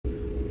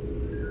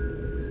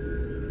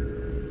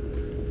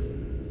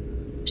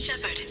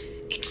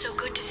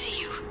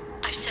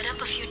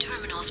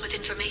files with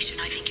information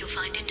I think you'll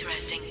find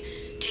interesting.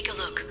 Take a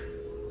look.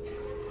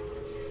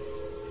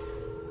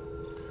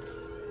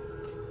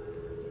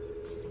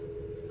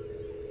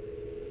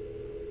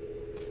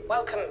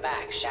 Welcome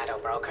back, Shadow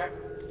Broker.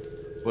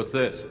 What's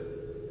this?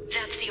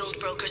 That's the old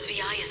broker's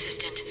VI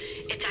assistant.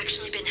 It's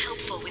actually been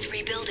helpful with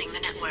rebuilding the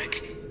network.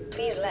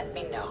 Please let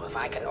me know if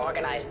I can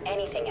organize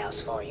anything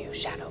else for you,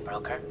 Shadow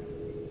Broker.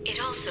 It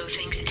also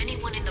thinks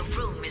anyone in the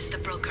room is the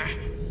broker.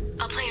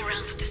 I'll play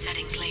around with the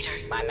settings later.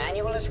 My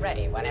manual is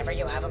ready whenever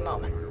you have a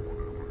moment.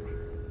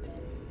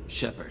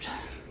 Shepard,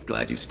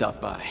 glad you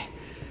stopped by.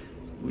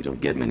 We don't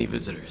get many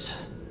visitors.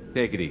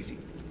 Take it easy.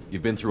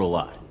 You've been through a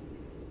lot.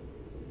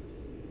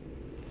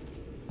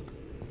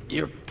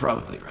 You're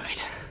probably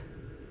right.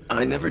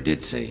 I never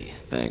did say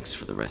thanks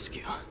for the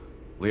rescue.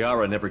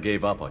 Liara never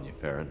gave up on you,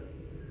 Farron.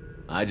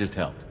 I just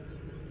helped.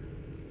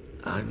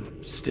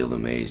 I'm still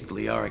amazed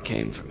Liara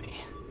came for me.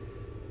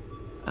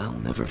 I'll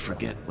never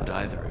forget what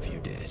either of you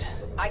did.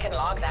 I can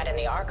log that in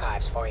the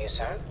archives for you,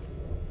 sir.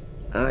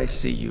 I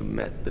see you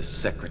met the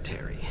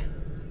Secretary.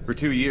 For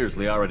 2 years,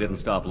 Liara didn't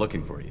stop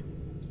looking for you.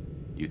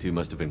 You two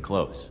must have been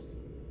close.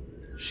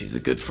 She's a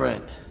good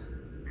friend.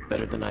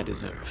 Better than I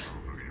deserve.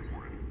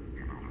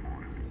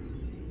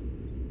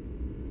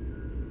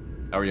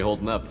 How are you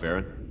holding up,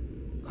 Farron?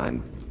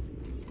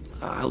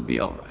 I'll be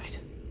all right.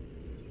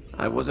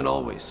 I wasn't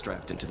always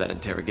strapped into that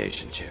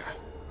interrogation chair.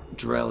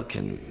 Drell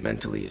can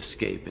mentally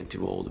escape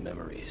into old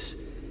memories.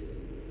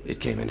 It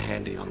came in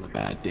handy on the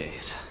bad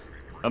days.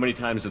 How many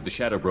times did the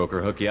Shadow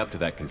Broker hook you up to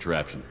that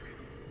contraption?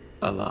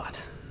 A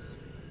lot.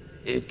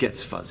 It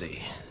gets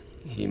fuzzy.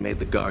 He made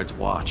the guards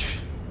watch,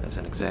 as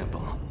an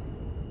example.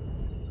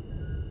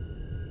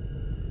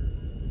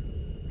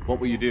 What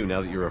will you do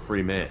now that you're a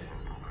free man?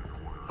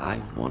 I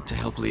want to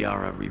help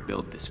Liara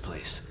rebuild this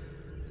place.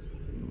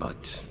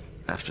 But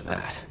after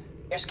that...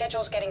 Your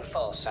schedule's getting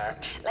full, sir.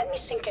 Let me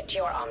sync it to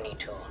your Omni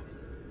tool.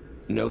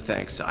 No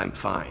thanks, I'm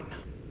fine.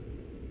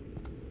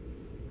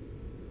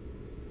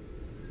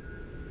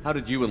 How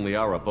did you and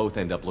Liara both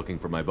end up looking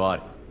for my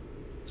body?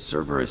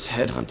 Cerberus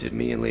headhunted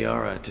me and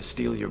Liara to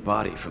steal your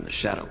body from the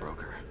Shadow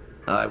Broker.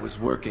 I was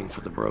working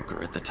for the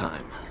broker at the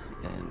time,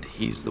 and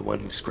he's the one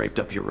who scraped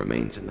up your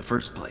remains in the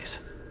first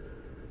place.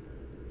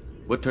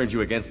 What turned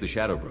you against the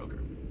Shadow Broker?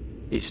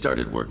 He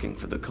started working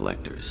for the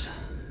Collectors.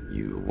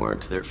 You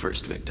weren't their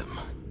first victim.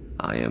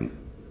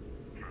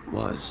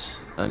 was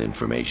an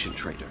information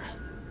trader,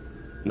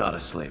 not a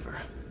slaver.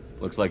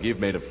 Looks like you've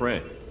made a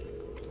friend.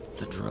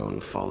 The drone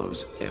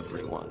follows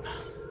everyone.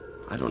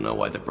 I don't know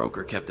why the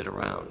broker kept it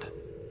around.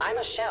 I'm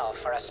a shell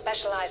for a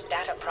specialized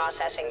data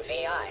processing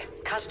VI,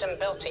 custom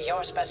built to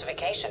your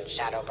specifications,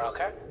 Shadow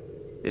Broker.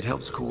 It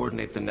helps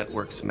coordinate the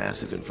network's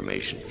massive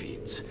information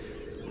feeds,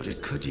 but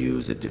it could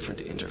use a different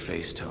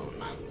interface tone.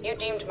 You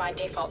deemed my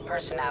default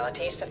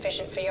personality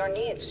sufficient for your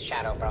needs,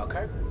 Shadow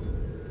Broker.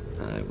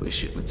 I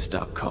wish it would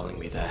stop calling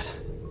me that.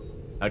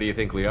 How do you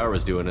think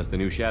Liara's doing as the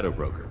new Shadow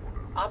Broker?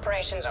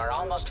 Operations are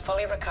almost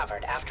fully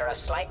recovered after a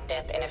slight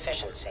dip in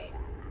efficiency.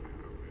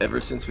 Ever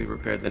since we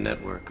repaired the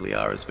network,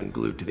 Liara's been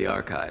glued to the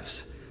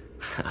archives.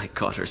 I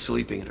caught her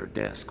sleeping at her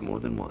desk more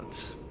than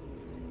once.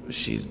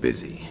 She's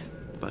busy,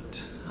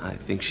 but I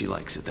think she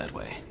likes it that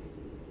way.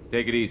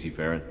 Take it easy,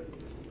 Farron.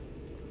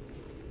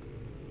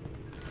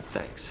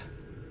 Thanks.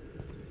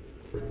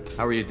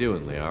 How are you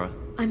doing, Liara?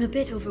 I'm a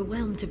bit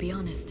overwhelmed, to be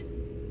honest.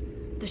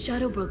 The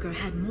Shadow Broker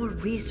had more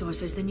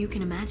resources than you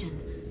can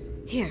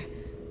imagine. Here,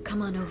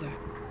 come on over.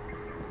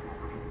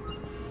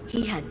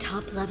 He had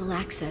top-level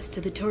access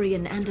to the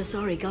Turian and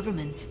Asari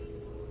governments.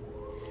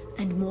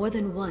 And more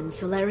than one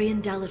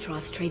Solarian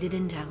Dalatros traded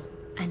intel.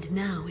 And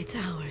now it's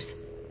ours.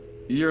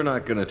 You're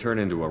not gonna turn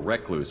into a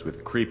recluse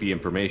with creepy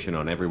information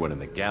on everyone in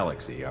the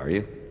galaxy, are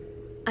you?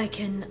 I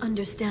can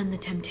understand the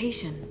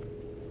temptation.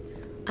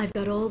 I've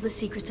got all the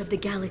secrets of the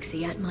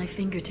galaxy at my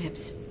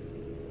fingertips.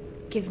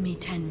 Give me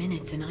 10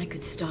 minutes and I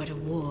could start a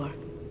war.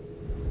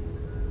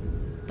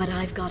 But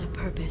I've got a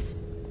purpose.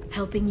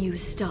 Helping you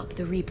stop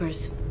the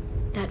Reapers.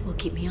 That will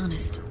keep me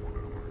honest.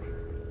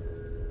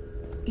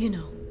 You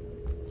know,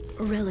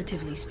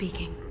 relatively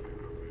speaking.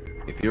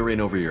 If you're in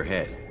over your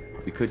head,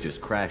 we could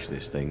just crash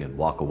this thing and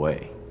walk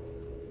away.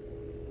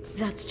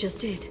 That's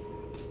just it.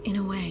 In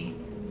a way,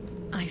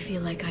 I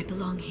feel like I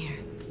belong here.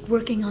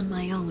 Working on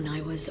my own, I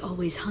was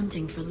always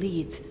hunting for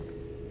leads.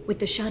 With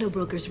the Shadow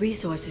Broker's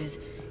resources,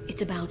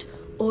 it's about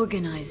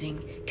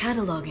organizing,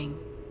 cataloging.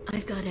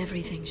 I've got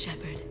everything,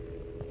 Shepard.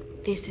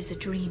 This is a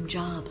dream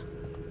job.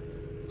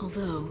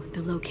 Although,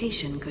 the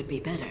location could be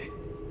better.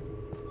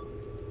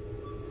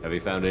 Have you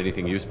found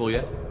anything useful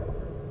yet?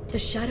 The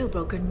Shadow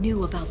Broker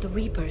knew about the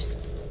Reapers.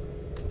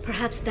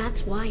 Perhaps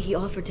that's why he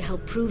offered to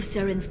help prove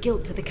Saren's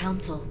guilt to the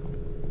Council.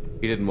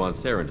 He didn't want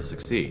Saren to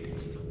succeed.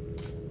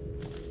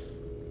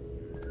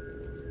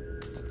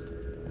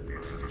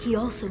 He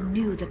also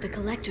knew that the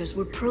Collectors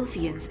were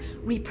Protheans,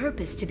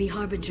 repurposed to be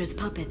Harbinger's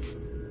puppets.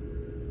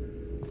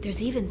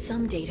 There's even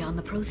some data on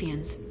the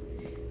Protheans.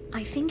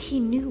 I think he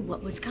knew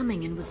what was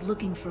coming and was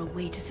looking for a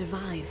way to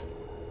survive.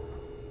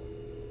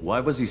 Why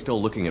was he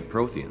still looking at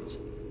Protheans?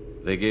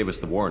 They gave us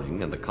the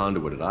warning and the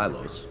conduit at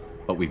Ilos,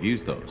 but we've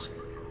used those.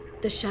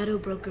 The Shadow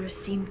Brokers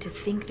seemed to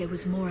think there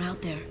was more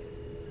out there.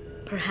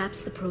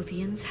 Perhaps the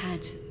Protheans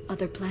had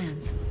other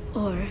plans.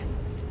 Or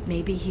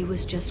maybe he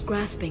was just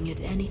grasping at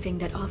anything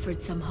that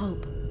offered some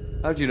hope.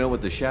 How'd you know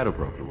what the Shadow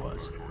Broker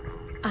was?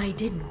 I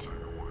didn't.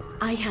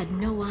 I had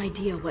no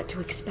idea what to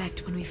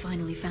expect when we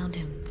finally found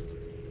him.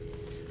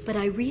 But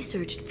I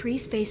researched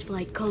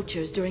pre-spaceflight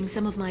cultures during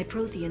some of my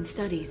Prothean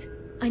studies.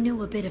 I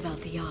know a bit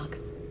about the Yogg.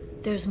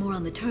 There's more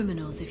on the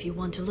terminals if you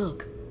want to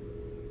look.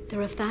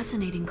 They're a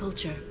fascinating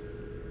culture,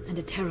 and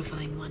a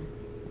terrifying one.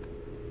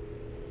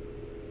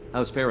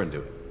 How's Farron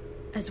doing?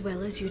 As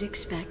well as you'd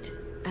expect,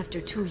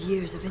 after 2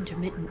 years of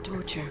intermittent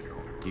torture.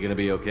 You gonna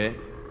be okay?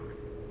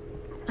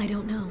 I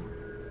don't know.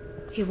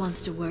 He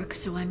wants to work,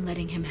 so I'm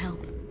letting him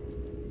help.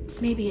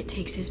 Maybe it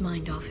takes his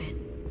mind off it.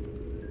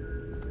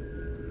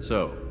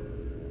 So,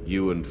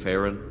 you and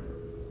Farron?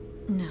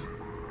 No.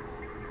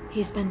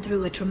 He's been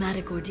through a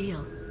traumatic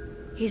ordeal.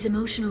 He's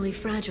emotionally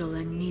fragile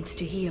and needs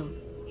to heal.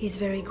 He's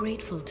very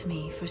grateful to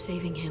me for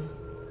saving him.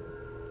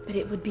 But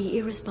it would be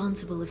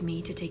irresponsible of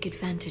me to take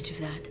advantage of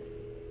that.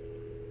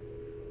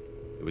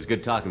 It was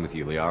good talking with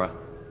you, Liara.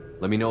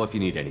 Let me know if you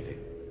need anything.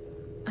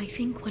 I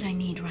think what I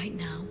need right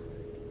now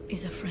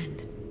is a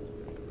friend.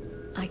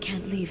 I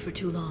can't leave for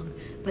too long,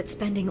 but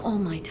spending all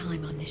my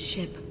time on this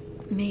ship.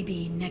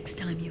 Maybe next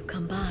time you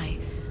come by,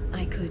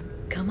 I could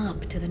come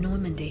up to the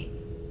Normandy.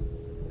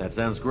 That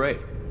sounds great.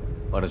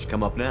 Why don't you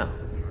come up now?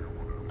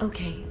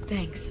 Okay,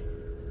 thanks.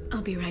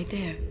 I'll be right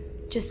there.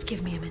 Just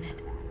give me a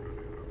minute.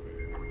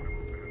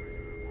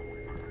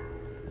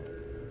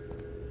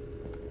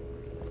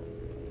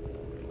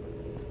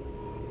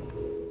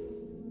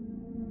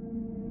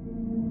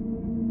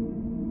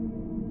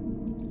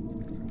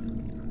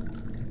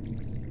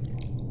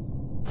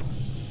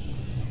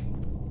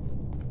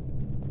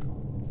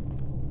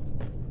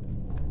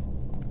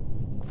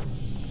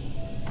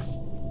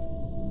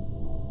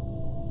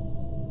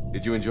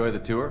 Did you enjoy the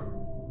tour?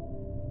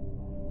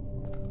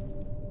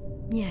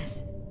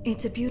 Yes,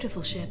 it's a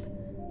beautiful ship.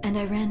 And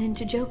I ran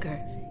into Joker.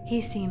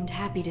 He seemed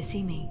happy to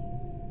see me.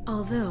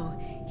 Although,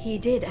 he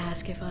did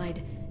ask if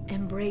I'd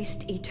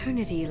embraced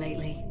eternity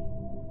lately.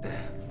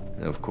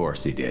 Of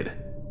course he did.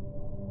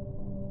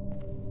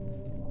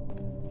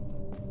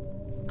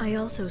 I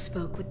also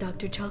spoke with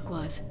Dr.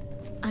 Chakwas.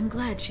 I'm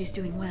glad she's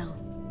doing well.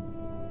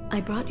 I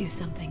brought you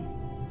something.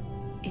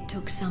 It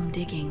took some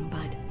digging,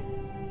 but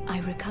I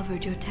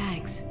recovered your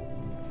tags.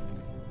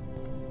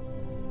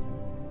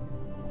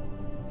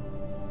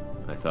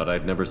 I thought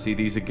I'd never see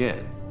these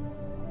again.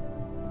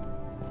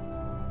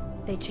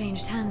 They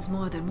changed hands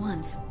more than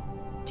once.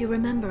 Do you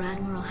remember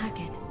Admiral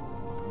Hackett?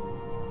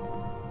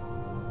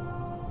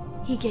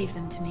 He gave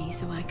them to me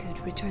so I could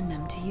return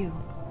them to you.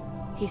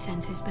 He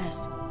sends his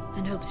best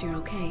and hopes you're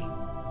okay.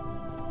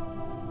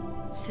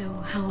 So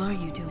how are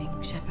you doing,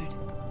 Shepard?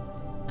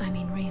 I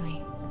mean,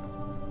 really.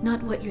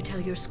 Not what you tell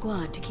your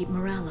squad to keep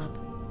morale up.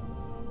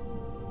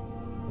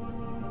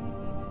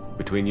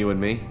 Between you and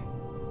me,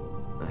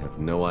 I have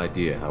no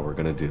idea how we're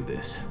gonna do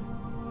this.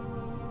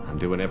 I'm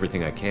doing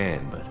everything I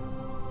can, but...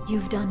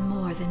 You've done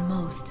more than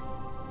most.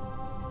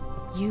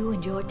 You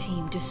and your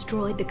team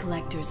destroyed the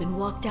Collectors and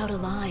walked out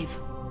alive.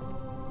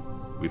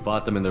 We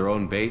fought them in their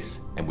own base,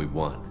 and we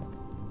won.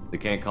 They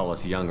can't call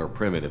us young or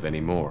primitive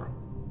anymore.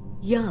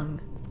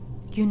 Young?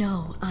 You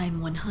know,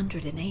 I'm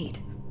 108.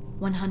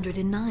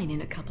 109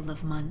 in a couple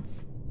of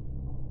months.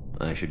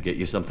 I should get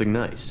you something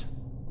nice.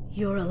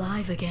 You're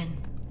alive again.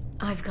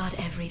 I've got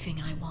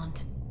everything I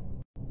want.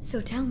 So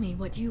tell me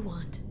what you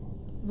want.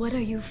 What are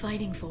you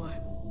fighting for?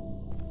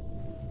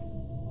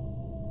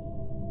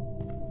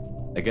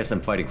 I guess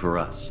I'm fighting for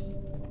us.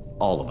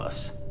 All of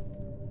us.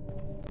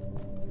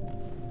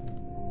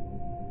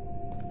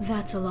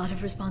 That's a lot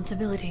of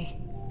responsibility.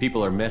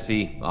 People are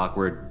messy,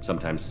 awkward,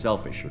 sometimes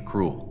selfish or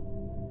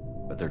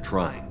cruel. But they're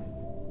trying.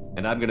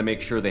 And I'm gonna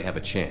make sure they have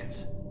a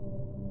chance.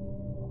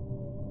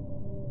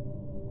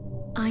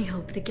 I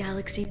hope the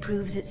galaxy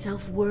proves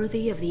itself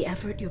worthy of the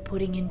effort you're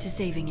putting into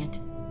saving it.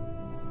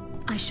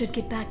 I should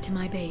get back to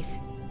my base,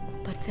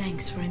 but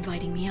thanks for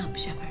inviting me up,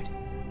 Shepard.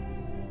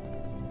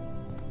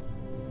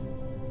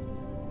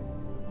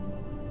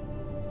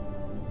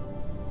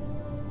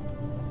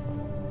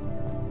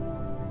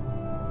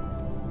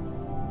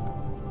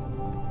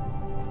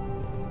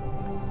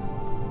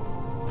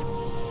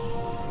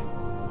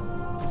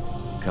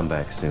 Come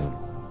back soon.